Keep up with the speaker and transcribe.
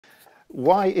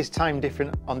Why is time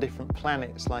different on different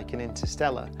planets, like in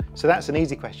Interstellar? So that's an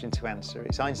easy question to answer.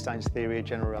 It's Einstein's theory of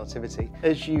general relativity.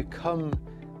 As you come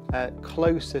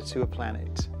closer to a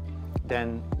planet,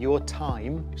 then your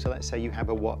time, so let's say you have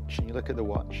a watch and you look at the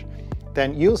watch,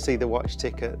 then you'll see the watch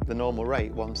tick at the normal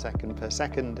rate, 1 second per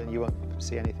second, and you won't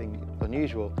see anything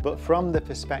unusual. But from the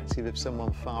perspective of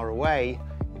someone far away,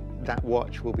 that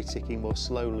watch will be ticking more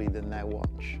slowly than their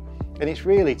watch. And it's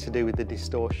really to do with the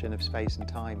distortion of space and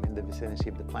time in the vicinity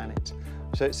of the planet.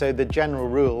 So the general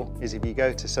rule is if you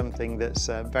go to something that's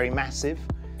very massive,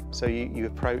 so you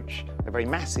approach a very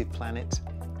massive planet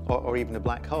or even a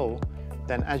black hole,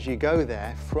 then as you go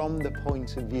there, from the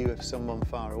point of view of someone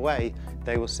far away,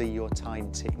 they will see your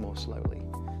time tick more slowly.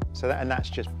 So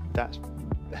that's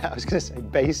I was going to say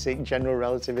basic general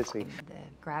relativity. The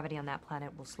gravity on that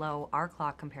planet will slow our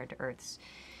clock compared to Earth's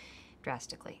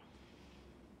drastically.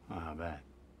 I bet.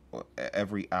 Well,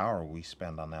 every hour we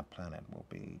spend on that planet will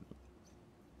be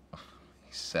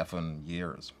 7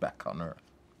 years back on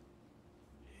Earth.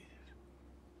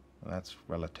 That's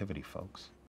relativity, folks.